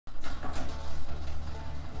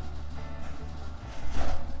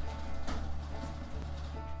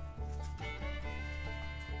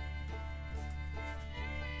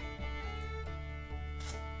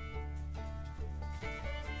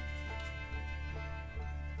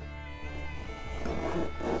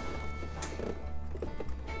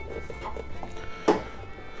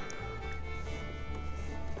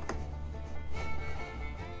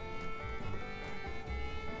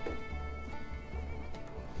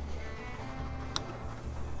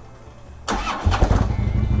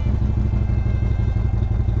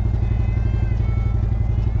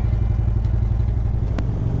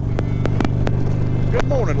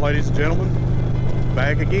ladies and gentlemen,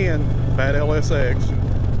 back again, Bad LSX.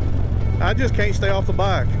 I just can't stay off the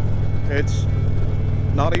bike. It's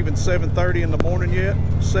not even 7:30 in the morning yet.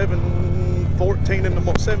 7:15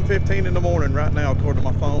 in the morning right now, according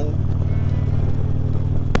to my phone.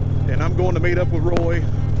 And I'm going to meet up with Roy.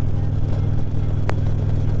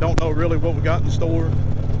 Don't know really what we got in store.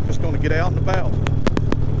 Just going to get out and about.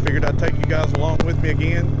 Figured I'd take you guys along with me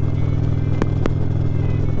again.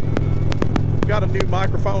 Got a new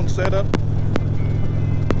microphone set up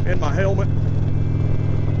in my helmet,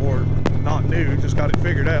 or not new, just got it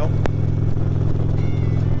figured out,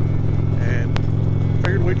 and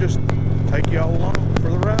figured we'd just take you all along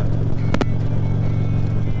for the ride.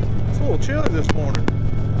 It's a little chilly this morning.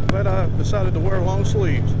 Glad I decided to wear long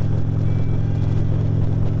sleeves.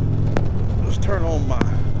 Let's turn on my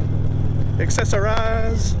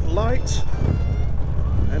accessorize lights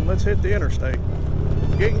and let's hit the interstate.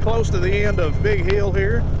 Getting close to the end of Big Hill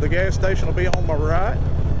here. The gas station will be on my right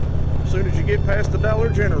as soon as you get past the Dollar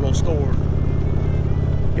General store.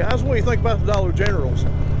 Guys, what do you think about the Dollar Generals?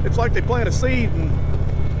 It's like they plant a seed and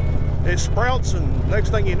it sprouts, and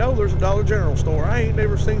next thing you know, there's a Dollar General store. I ain't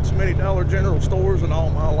never seen so many Dollar General stores in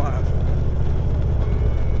all my life.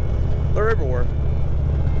 They're everywhere.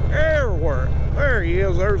 Everywhere. There he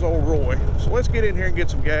is. There's old Roy. So let's get in here and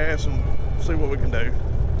get some gas and see what we can do.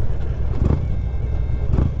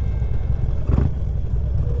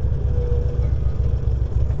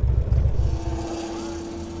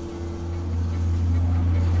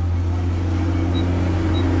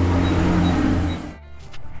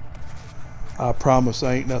 I promise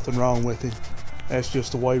there ain't nothing wrong with him. That's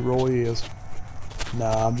just the way Roy is.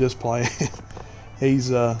 Nah, I'm just playing. He's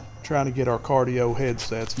trying to get our cardio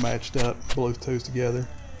headsets matched up, Bluetooth together.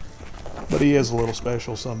 But he is a little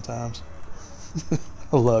special sometimes.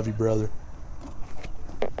 I love you, brother.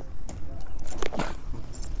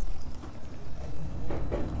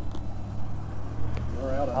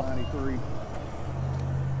 We're out of 93.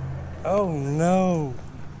 Oh no.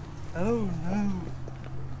 Oh no.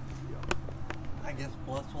 I guess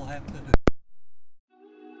Blitz will have to do.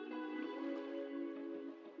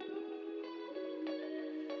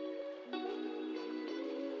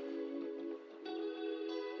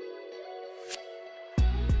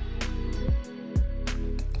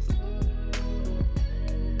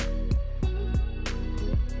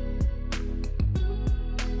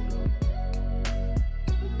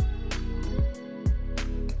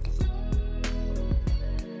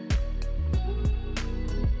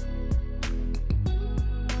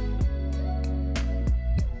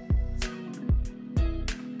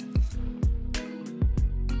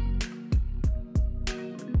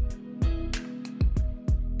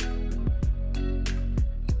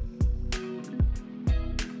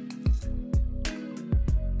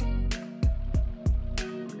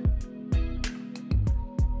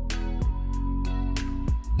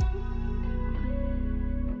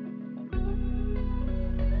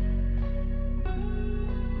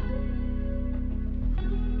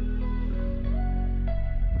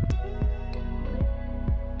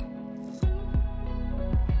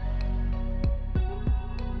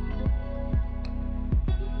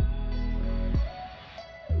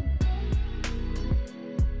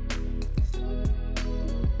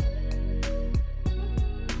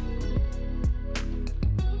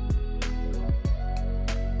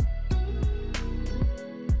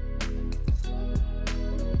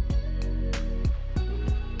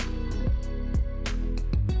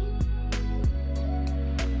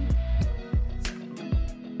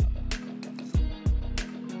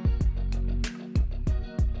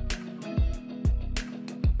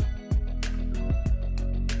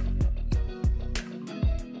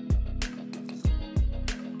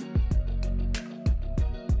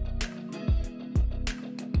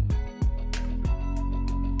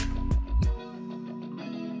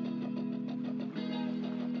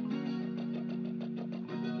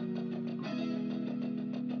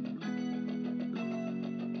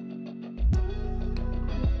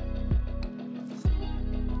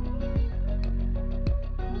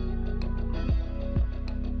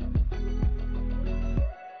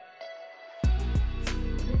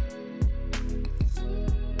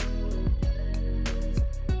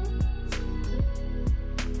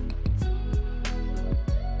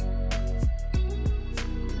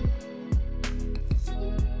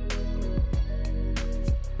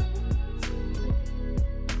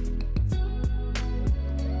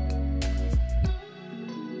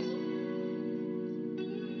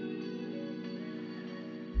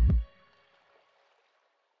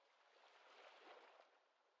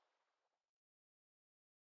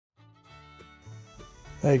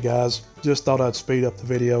 Hey guys, just thought I'd speed up the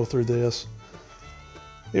video through this.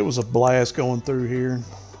 It was a blast going through here.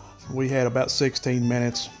 We had about 16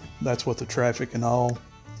 minutes. That's with the traffic and all.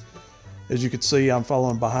 As you can see, I'm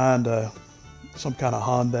following behind some kind of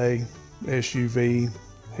Hyundai SUV.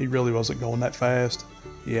 He really wasn't going that fast.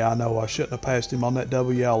 Yeah, I know I shouldn't have passed him on that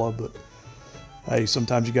double yellow, but hey,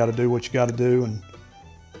 sometimes you got to do what you got to do, and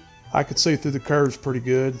I could see through the curves pretty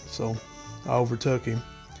good, so I overtook him.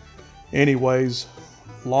 Anyways,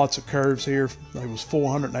 lots of curves here. There was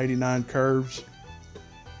 489 curves.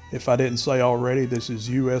 If I didn't say already, this is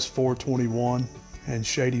US 421 in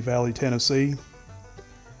Shady Valley, Tennessee.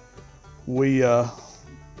 We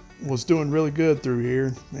was doing really good through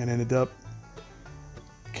here and ended up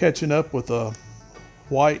catching up with a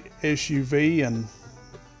white SUV and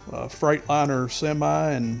a Freightliner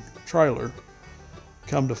semi and trailer.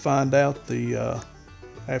 Come to find out,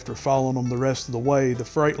 after following them the rest of the way, the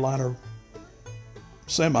Freightliner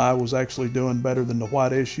semi was actually doing better than the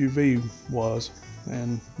white SUV was,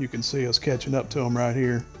 and you can see us catching up to them right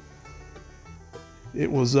here.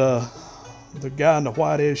 It was the guy in the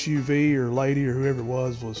white SUV or lady or whoever it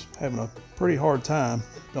was having a pretty hard time.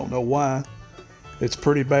 Don't know why. It's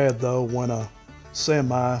pretty bad though when a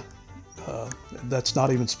semi that's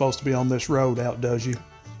not even supposed to be on this road outdoes you.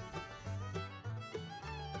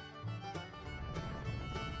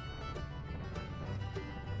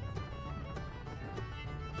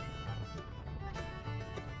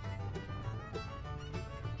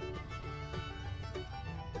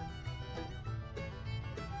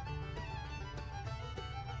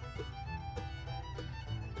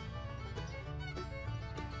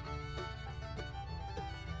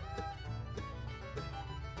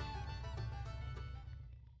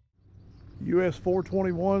 US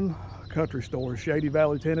 421 Country Store, Shady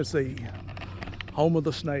Valley, Tennessee. Home of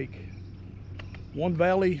the snake. One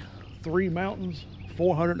valley, 3 mountains,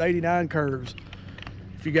 489 curves.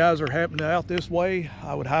 If you guys are happening out this way,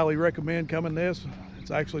 I would highly recommend coming this.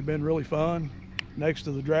 It's actually been really fun. Next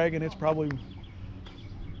to the Dragon, it's probably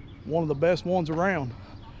one of the best ones around.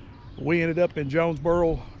 We ended up in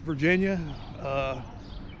Jonesboro, Virginia.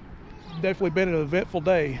 Definitely been an eventful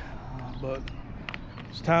day, but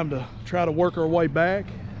it's time to try to work our way back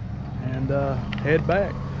and head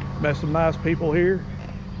back. Met some nice people here,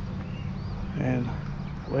 and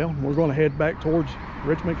well, we're going to head back towards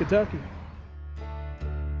Richmond, Kentucky.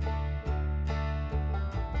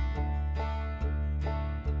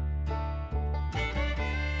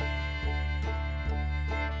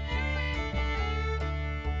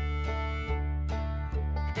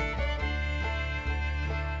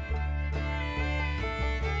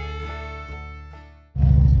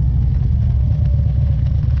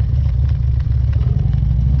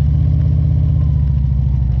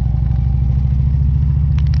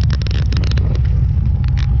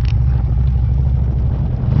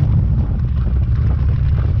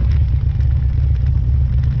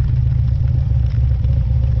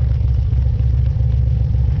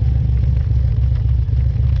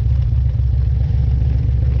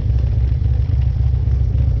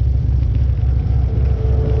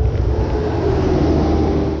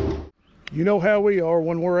 You know how we are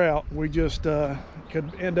when we're out. We just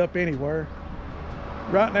could end up anywhere.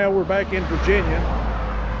 Right now we're back in Virginia,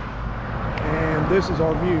 and this is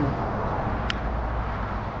our view.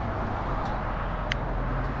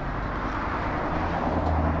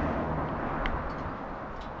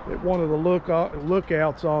 At one of the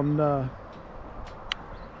lookouts on,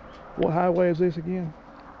 what highway is this again?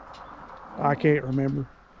 I can't remember.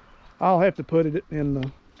 I'll have to put it in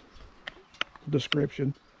the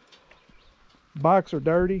description. Bikes are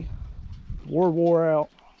dirty. We're wore out.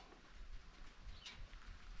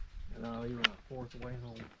 No, you're a fourth of the way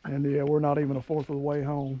home. And yeah, we're not even a fourth of the way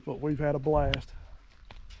home, but we've had a blast.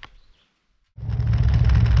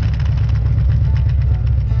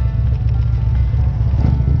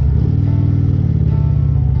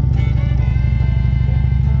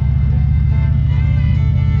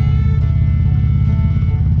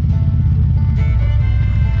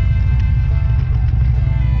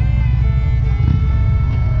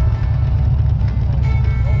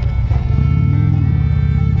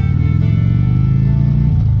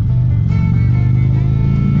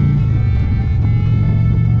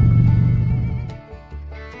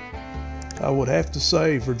 I would have to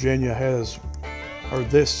say Virginia has, or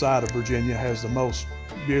this side of Virginia has the most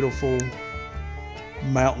beautiful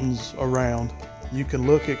mountains around. You can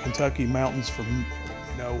look at Kentucky mountains from,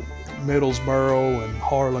 you know, Middlesboro and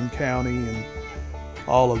Harlan County and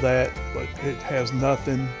all of that, but it has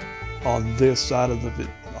nothing on this side of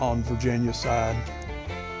on Virginia side.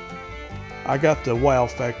 I got the wow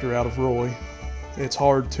factor out of Roy. it's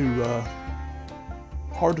hard to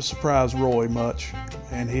surprise Roy much,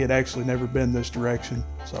 and he had actually never been this direction,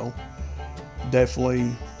 so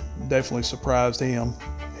definitely surprised him.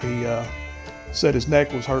 He said his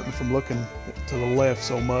neck was hurting from looking to the left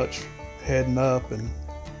so much, heading up, and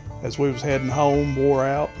as we was heading home, wore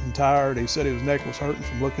out and tired, he said his neck was hurting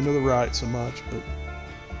from looking to the right so much, but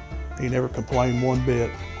he never complained one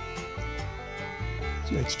bit.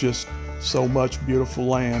 It's just so much beautiful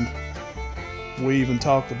land. We even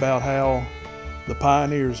talked about how the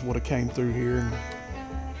pioneers would have came through here, and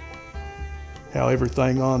how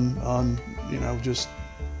everything on you know, just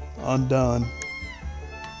undone,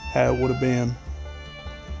 how it would have been.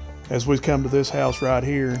 As we come to this house right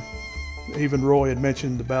here, even Roy had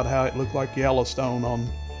mentioned about how it looked like Yellowstone on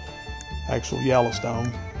actual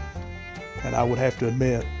Yellowstone, and I would have to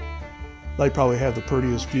admit they probably have the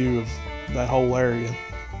prettiest view of that whole area.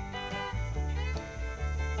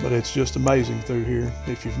 But it's just amazing through here.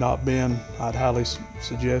 If you've not been, I'd highly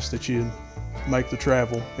suggest that you make the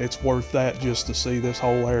travel. It's worth that just to see this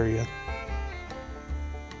whole area.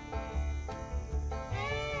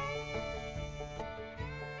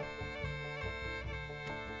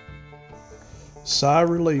 Sigh of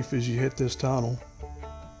relief as you hit this tunnel.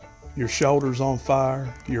 Your shoulders on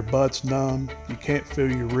fire, your butt's numb, you can't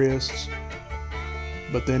feel your wrists,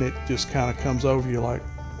 but then it just kind of comes over you like,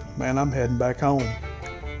 man, I'm heading back home.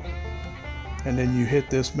 And then you hit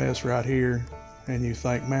this mess right here and you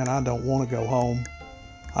think, man, I don't want to go home.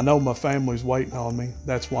 I know my family's waiting on me,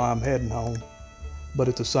 that's why I'm heading home. But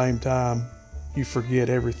at the same time, you forget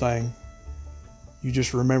everything. You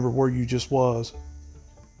just remember where you just was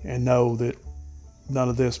and know that none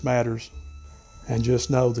of this matters, and just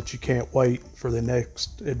know that you can't wait for the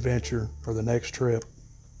next adventure or the next trip.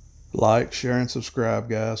 Like, share, and subscribe,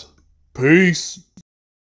 guys. Peace.